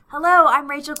Hello, I'm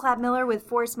Rachel Clapp-Miller with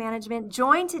Force Management,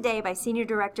 joined today by Senior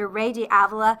Director Ray de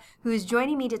Avila, who is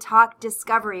joining me to talk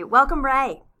discovery. Welcome,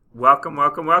 Ray. Welcome.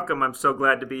 I'm so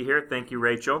glad to be here. Thank you,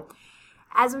 Rachel.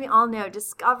 As we all know,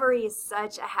 discovery is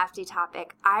such a hefty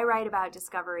topic. I write about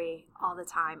discovery all the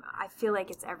time. I feel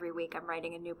like it's every week I'm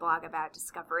writing a new blog about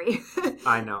discovery.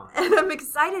 I know. And I'm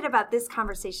excited about this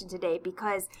conversation today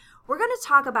because we're going to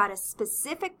talk about a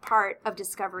specific part of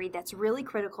discovery that's really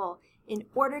critical in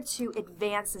order to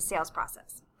advance the sales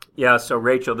process. Yeah, so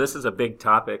Rachel, this is a big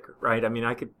topic, right? I mean,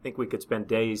 think we could spend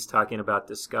days talking about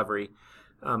discovery.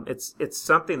 It's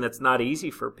something that's not easy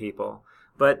for people.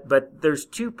 But there's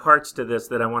two parts to this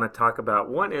that I want to talk about.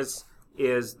 One is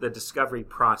the discovery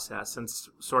process and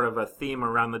sort of a theme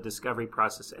around the discovery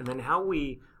process, and then how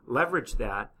we leverage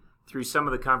that through some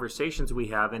of the conversations we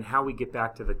have and how we get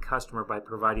back to the customer by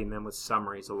providing them with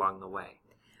summaries along the way.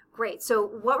 Great. So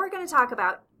what we're going to talk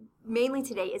about mainly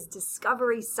today is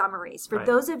discovery summaries. For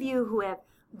those of you who have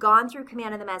gone through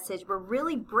Command of the Message, we're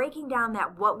really breaking down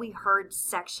that what we heard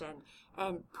section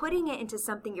and putting it into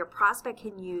something your prospect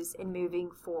can use in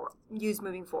moving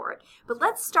forward. But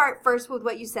let's start first with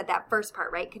what you said, that first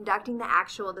part, right? Conducting the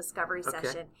actual discovery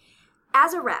session.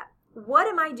 As a rep, what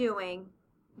am I doing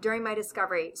during my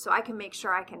discovery so I can make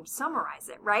sure I can summarize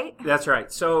it, right? That's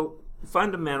right. So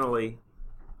fundamentally,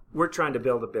 we're trying to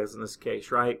build a business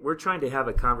case, right? We're trying to have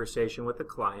a conversation with a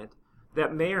client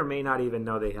that may or may not even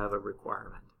know they have a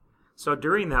requirement. So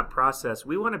during that process,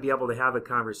 we want to be able to have a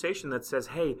conversation that says,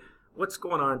 hey, what's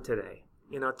going on today?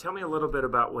 Tell me a little bit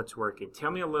about what's working.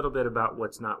 Tell me a little bit about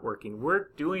what's not working. We're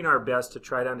doing our best to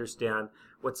try to understand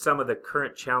what some of the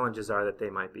current challenges are that they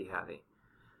might be having,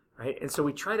 right? And so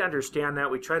we try to understand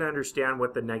that. We try to understand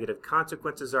what the negative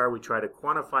consequences are. We try to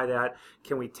quantify that.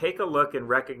 Can we take a look and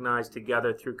recognize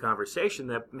together through conversation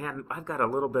that, man, I've got a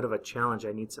little bit of a challenge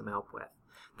I need some help with.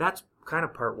 That's kind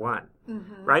of part one,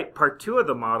 right? Part two of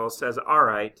the model says, all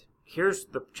right, here's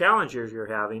the challenges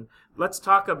you're having. Let's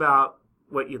talk about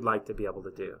what you'd like to be able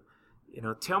to do.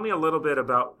 Tell me a little bit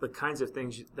about the kinds of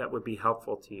things that would be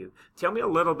helpful to you. Tell me a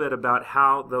little bit about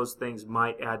how those things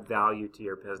might add value to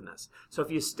your business. So if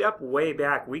you step way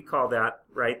back, we call that,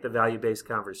 right, the value-based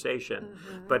conversation.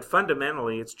 But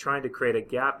fundamentally, it's trying to create a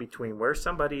gap between where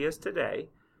somebody is today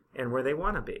and where they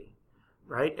want to be.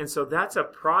 Right? And so that's a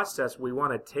process we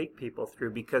want to take people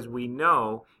through because we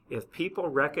know if people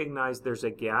recognize there's a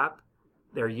gap,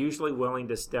 they're usually willing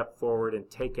to step forward and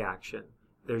take action.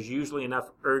 There's usually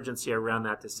enough urgency around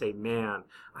that to say, man,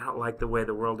 I don't like the way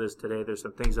the world is today. There's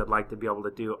some things I'd like to be able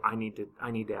to do. I need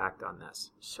to act on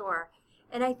this. Sure.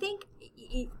 And I think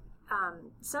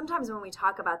sometimes when we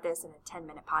talk about this in a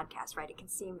 10-minute podcast, right, it can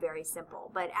seem very simple.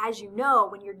 But as you know,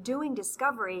 when you're doing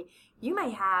discovery, you may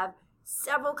have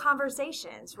several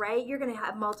conversations, right? You're going to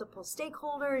have multiple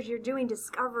stakeholders. You're doing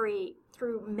discovery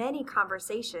through many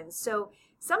conversations. So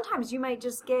sometimes you might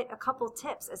just get a couple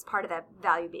tips as part of that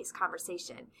value-based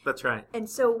conversation. That's right. And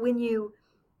so when you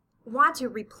want to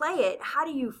replay it, how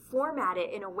do you format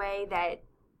it in a way that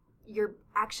you're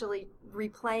actually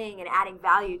replaying and adding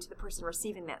value to the person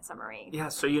receiving that summary? Yeah,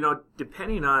 so,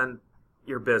 depending on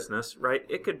your business, right?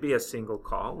 It could be a single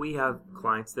call. We have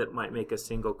clients that might make a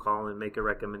single call and make a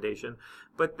recommendation,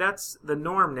 but that's the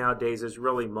norm nowadays is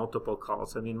really multiple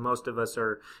calls. I mean, most of us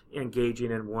are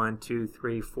engaging in 1, 2,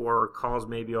 3, 4 calls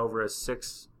maybe over a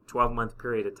 12-month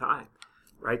period of time,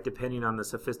 right? Depending on the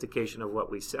sophistication of what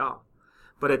we sell.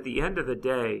 But at the end of the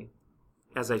day,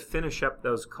 as I finish up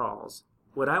those calls,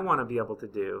 what I want to be able to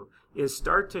do is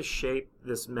start to shape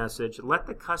this message, let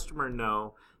the customer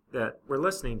know that we're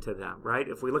listening to them, right?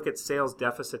 If we look at sales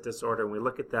deficit disorder and we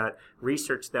look at that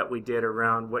research that we did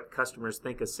around what customers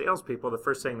think of salespeople, the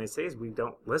first thing they say is we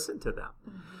don't listen to them,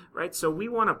 right? So we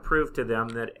want to prove to them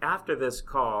that after this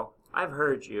call, I've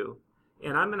heard you,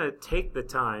 and I'm going to take the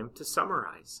time to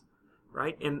summarize,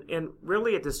 right? And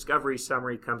really a discovery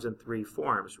summary comes in 3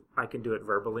 forms. I can do it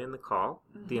verbally in the call,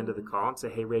 at the end of the call, and say,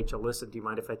 hey, Rachel, listen, do you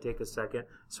mind if I take a second?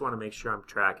 Just want to make sure I'm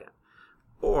tracking.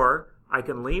 Or I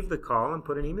can leave the call and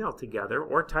put an email together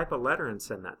or type a letter and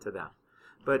send that to them.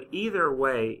 But either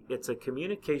way, it's a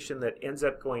communication that ends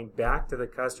up going back to the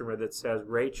customer that says,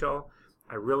 Rachel,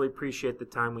 I really appreciate the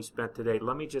time we spent today.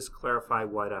 Let me just clarify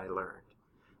what I learned.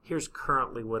 Here's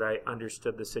currently what I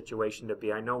understood the situation to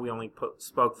be. I know we only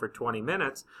spoke for 20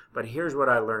 minutes, but here's what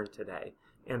I learned today.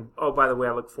 And, oh, by the way,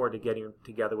 I look forward to getting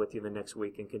together with you the next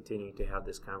week and continuing to have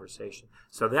this conversation.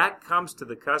 So that comes to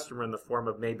the customer in the form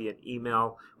of maybe an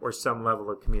email or some level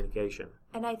of communication.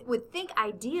 And I would think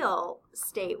ideal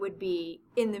state would be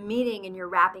in the meeting and you're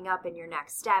wrapping up in your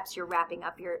next steps, you're wrapping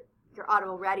up, you're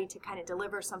audible ready to kind of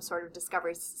deliver some sort of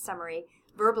discovery summary.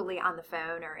 verbally on the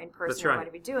phone or in person or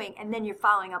whatever you're doing, and then you're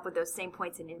following up with those same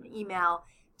points in an email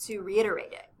to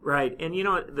reiterate it. Right. And,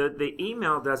 the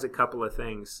email does a couple of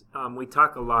things. We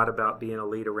talk a lot about being a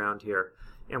lead around here,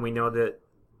 and we know that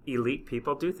elite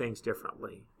people do things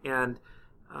differently. And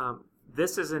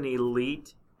this is an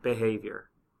elite behavior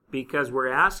because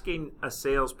we're asking a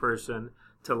salesperson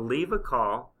to leave a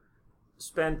call,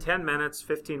 spend 10 minutes,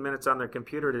 15 minutes on their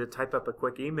computer to type up a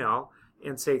quick email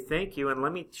and say thank you and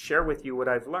let me share with you what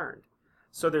I've learned.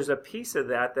 So there's a piece of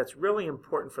that that's really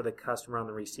important for the customer on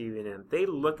the receiving end. They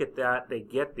look at that, they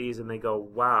get these, and they go,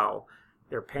 wow,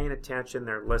 they're paying attention,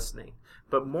 they're listening.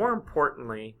 But more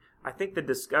importantly, I think the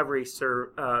discovery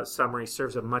summary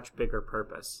serves a much bigger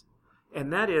purpose.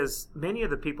 And that is, many of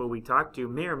the people we talk to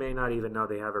may or may not even know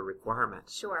they have a requirement.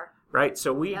 Sure. Right?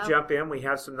 So we jump in, we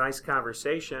have some nice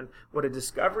conversation. What a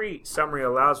discovery summary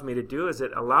allows me to do is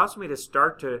it allows me to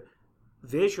start to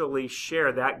visually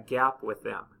share that gap with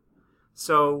them.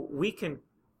 So we can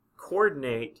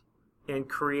coordinate and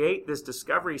create this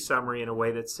discovery summary in a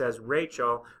way that says,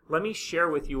 Rachel, let me share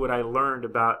with you what I learned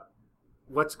about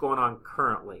what's going on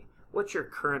currently. What's your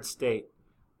current state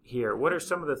here? What are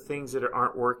some of the things that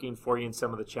aren't working for you and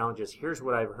some of the challenges? Here's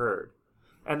what I've heard.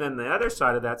 And then the other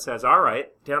side of that says, all right,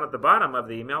 down at the bottom of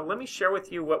the email, let me share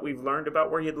with you what we've learned about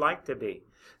where you'd like to be.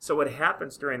 So what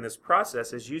happens during this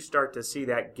process is you start to see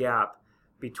that gap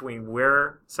between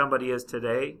where somebody is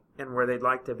today and where they'd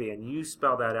like to be, and you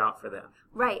spell that out for them.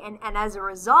 Right, and as a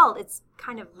result, it's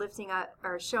kind of lifting up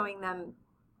or showing them,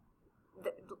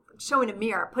 showing a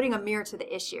mirror, putting a mirror to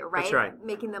the issue, right? That's right.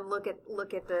 Making them look at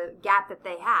the gap that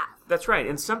they have. That's right,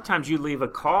 and sometimes you leave a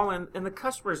call and the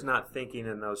customer's not thinking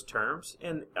in those terms,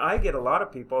 and I get a lot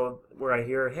of people where I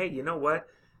hear, hey, you know what,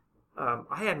 I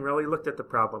hadn't really looked at the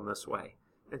problem this way.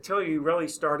 Until you really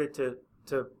started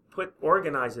to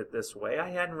organize it this way, I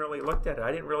hadn't really looked at it.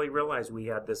 I didn't really realize we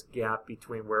had this gap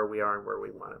between where we are and where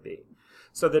we want to be.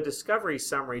 So the discovery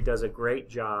summary does a great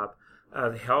job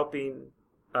of helping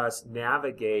us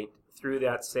navigate through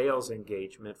that sales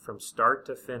engagement from start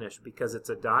to finish because it's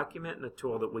a document and a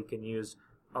tool that we can use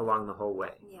along the whole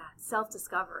way. Yeah,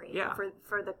 self-discovery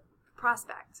for the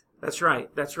prospect. That's right.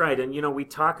 And, we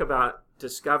talk about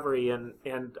discovery, and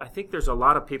I think there's a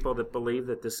lot of people that believe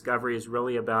that discovery is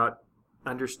really about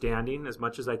understanding as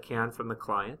much as I can from the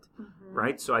client,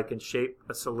 right? So I can shape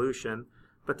a solution.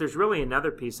 But there's really another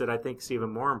piece that I think is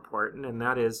even more important, and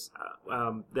that is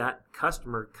that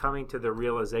customer coming to the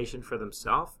realization for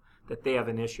themselves that they have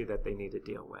an issue that they need to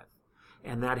deal with.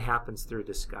 And that happens through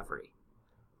discovery,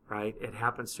 right? It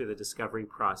happens through the discovery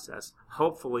process.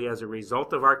 Hopefully, as a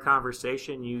result of our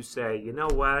conversation, you say, you know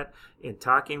what, in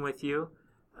talking with you,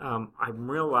 I'm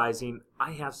realizing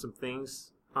I have some things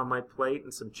on my plate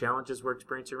and some challenges we're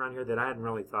experiencing around here that I hadn't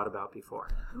really thought about before.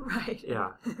 Right. Yeah.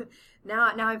 Now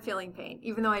I'm feeling pain,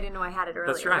 even though I didn't know I had it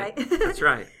earlier. That's right. That's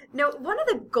right. Now, one of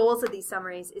the goals of these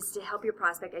summaries is to help your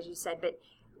prospect, as you said, but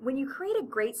when you create a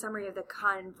great summary of the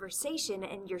conversation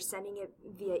and you're sending it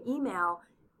via email,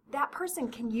 that person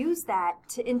can use that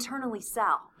to internally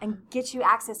sell and get you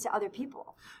access to other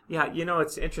people. Yeah,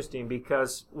 it's interesting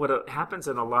because what happens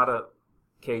in a lot of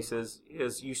cases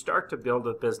is you start to build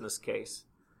a business case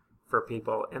for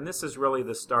people, and this is really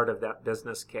the start of that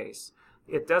business case.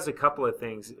 It does a couple of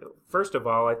things. First of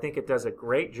all, I think it does a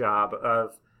great job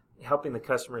of helping the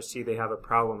customers see they have a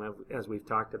problem, as we've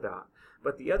talked about.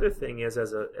 But the other thing is,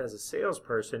 as a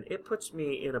salesperson, it puts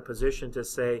me in a position to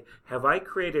say, have I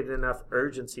created enough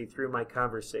urgency through my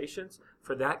conversations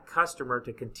for that customer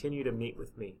to continue to meet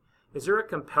with me? Is there a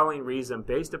compelling reason,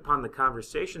 based upon the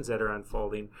conversations that are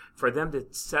unfolding, for them to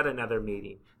set another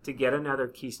meeting, to get another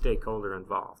key stakeholder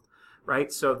involved?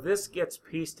 Right? So this gets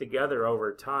pieced together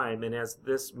over time, and as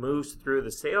this moves through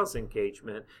the sales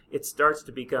engagement, it starts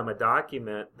to become a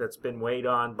document that's been weighed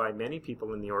on by many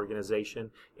people in the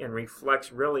organization and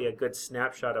reflects really a good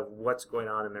snapshot of what's going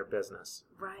on in their business.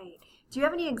 Right. Do you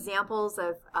have any examples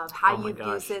of how you've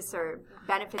used this or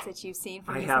benefits that you've seen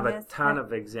from using this? I have a ton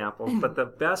of examples, but the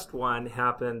best one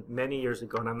happened many years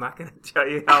ago, and I'm not going to tell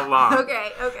you how long.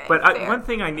 Okay. But one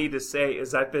thing I need to say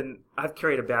is I've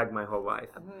carried a bag my whole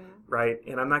life, right?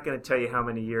 And I'm not going to tell you how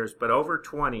many years, but over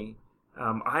 20,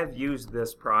 I've used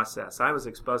this process. I was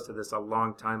exposed to this a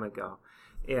long time ago,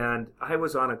 and I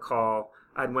was on a call.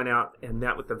 I went out and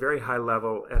met with a very high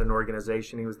level at an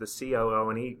organization. He was the COO,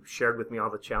 and he shared with me all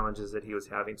the challenges that he was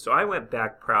having. So I went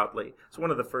back proudly. It's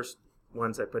one of the first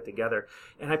ones I put together,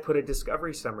 and I put a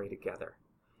discovery summary together.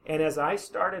 And as I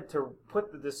started to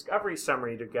put the discovery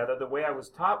summary together, the way I was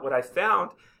taught, what I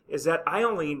found is that I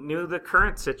only knew the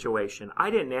current situation. I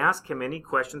didn't ask him any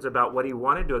questions about what he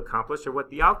wanted to accomplish or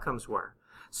what the outcomes were.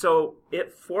 So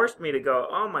it forced me to go,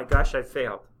 oh my gosh, I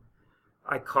failed.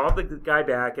 I called the guy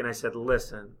back and I said,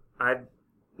 listen, I've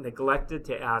neglected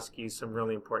to ask you some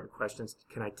really important questions.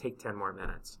 Can I take 10 more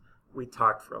minutes? We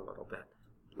talked for a little bit.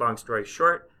 Long story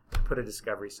short, I put a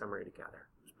discovery summary together.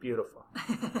 It was beautiful.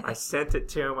 I sent it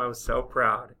to him. I was so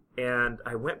proud. And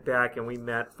I went back and we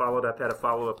met, followed up, had a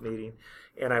follow-up meeting.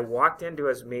 And I walked into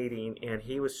his meeting and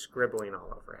he was scribbling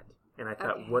all over it. And I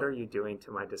thought, what are you doing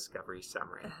to my discovery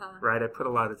summary? Right? I put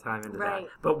a lot of time into that.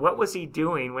 But what was he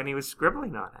doing when he was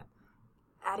scribbling on it?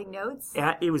 Adding notes?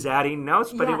 He was adding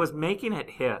notes, but it was making it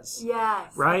his.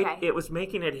 Yes. Right? Okay. It was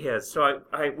making it his. So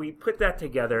we put that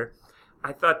together.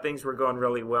 I thought things were going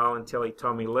really well until he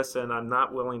told me, listen, I'm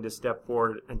not willing to step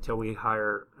forward until we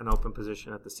hire an open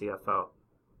position at the CFO.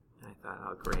 And I thought,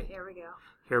 oh, great.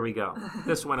 Here we go.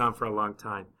 This went on for a long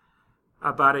time.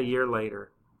 About a year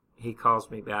later, he calls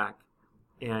me back,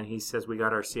 and he says, we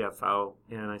got our CFO.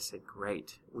 And I said,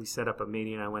 great. We set up a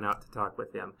meeting. I went out to talk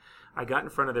with him. I got in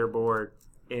front of their board,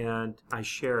 and I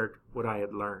shared what I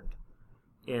had learned.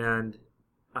 And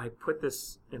I put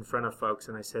this in front of folks,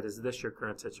 and I said, is this your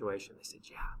current situation? They said,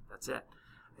 yeah, that's it.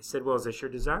 I said, well, is this your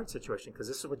desired situation? Because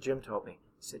this is what Jim told me.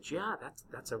 He said, yeah,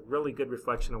 that's a really good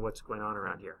reflection of what's going on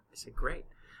around here. I said, great.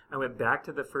 I went back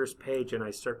to the first page, and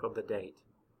I circled the date.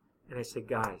 And I said,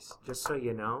 guys, just so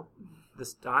you know,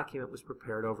 this document was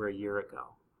prepared over a year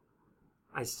ago.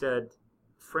 I said,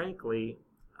 frankly,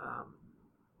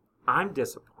 I'm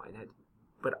disappointed,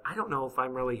 but I don't know if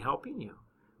I'm really helping you.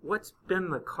 What's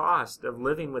been the cost of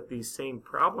living with these same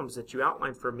problems that you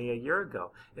outlined for me a year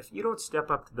ago? If you don't step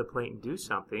up to the plate and do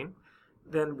something,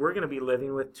 then we're going to be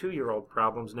living with 2-year-old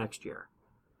problems next year.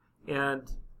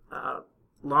 And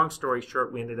long story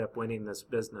short, we ended up winning this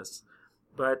business.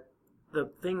 But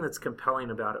the thing that's compelling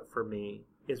about it for me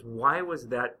is, why was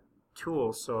that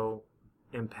tool so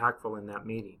impactful in that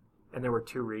meeting? And there were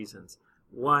 2 reasons.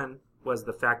 One was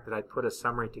the fact that I put a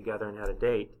summary together and had a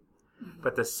date.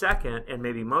 But the second, and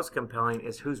maybe most compelling,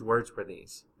 is whose words were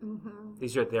these?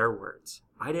 These are their words.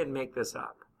 I didn't make this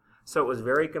up. So it was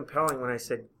very compelling when I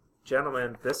said,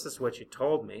 gentlemen, this is what you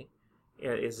told me.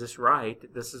 Is this right?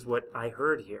 This is what I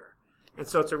heard here. And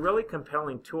so it's a really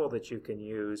compelling tool that you can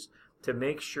use to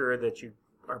make sure that you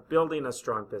are building a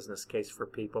strong business case for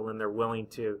people, and they're willing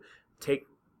to take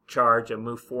charge and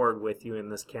move forward with you in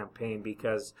this campaign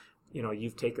because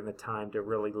you've taken the time to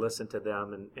really listen to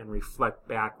them and reflect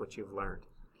back what you've learned.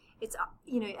 It's,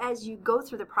 as you go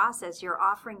through the process, you're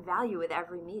offering value with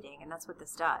every meeting, and that's what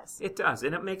this does. It does,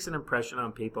 and it makes an impression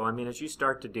on people. I mean, as you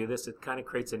start to do this, it kind of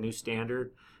creates a new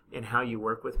standard in how you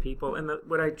work with people. And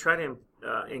what I try to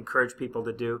encourage people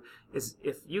to do is,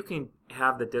 if you can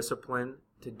have the discipline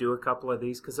to do a couple of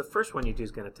these, because the first one you do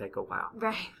is going to take a while.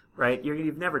 Right?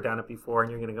 You've never done it before,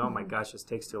 and you're going to go, oh my gosh, this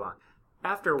takes too long.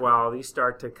 After a while, these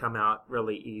start to come out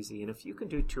really easy. And if you can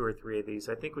do 2 or 3 of these,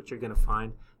 I think what you're going to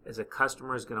find is a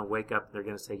customer is going to wake up and they're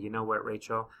going to say, you know what,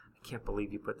 Rachel, I can't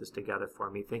believe you put this together for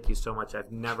me. Thank you so much.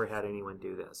 I've never had anyone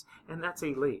do this. And that's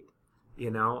elite,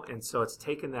 and so it's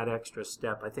taken that extra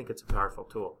step. I think it's a powerful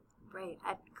tool. Great.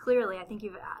 Clearly, I think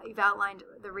you've outlined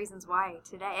the reasons why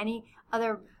today. Any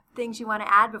other things you want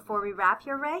to add before we wrap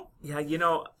here, Ray? Yeah,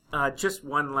 just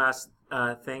one last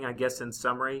thing, I guess, in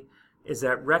summary, is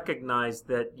that recognize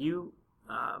that you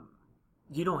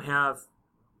don't have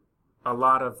a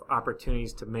lot of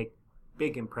opportunities to make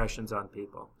big impressions on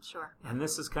people. Sure. And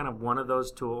this is kind of one of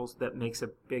those tools that makes a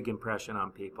big impression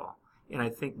on people. And I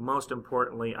think most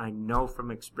importantly, I know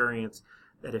from experience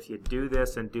that if you do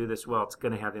this and do this well, it's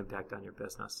going to have impact on your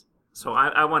business. So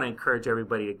I want to encourage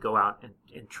everybody to go out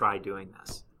and try doing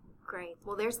this. Great.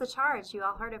 Well, there's the charge. You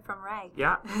all heard it from Ray.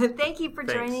 Yeah. Thank you for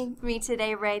joining me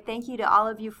today, Ray. Thank you to all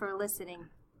of you for listening.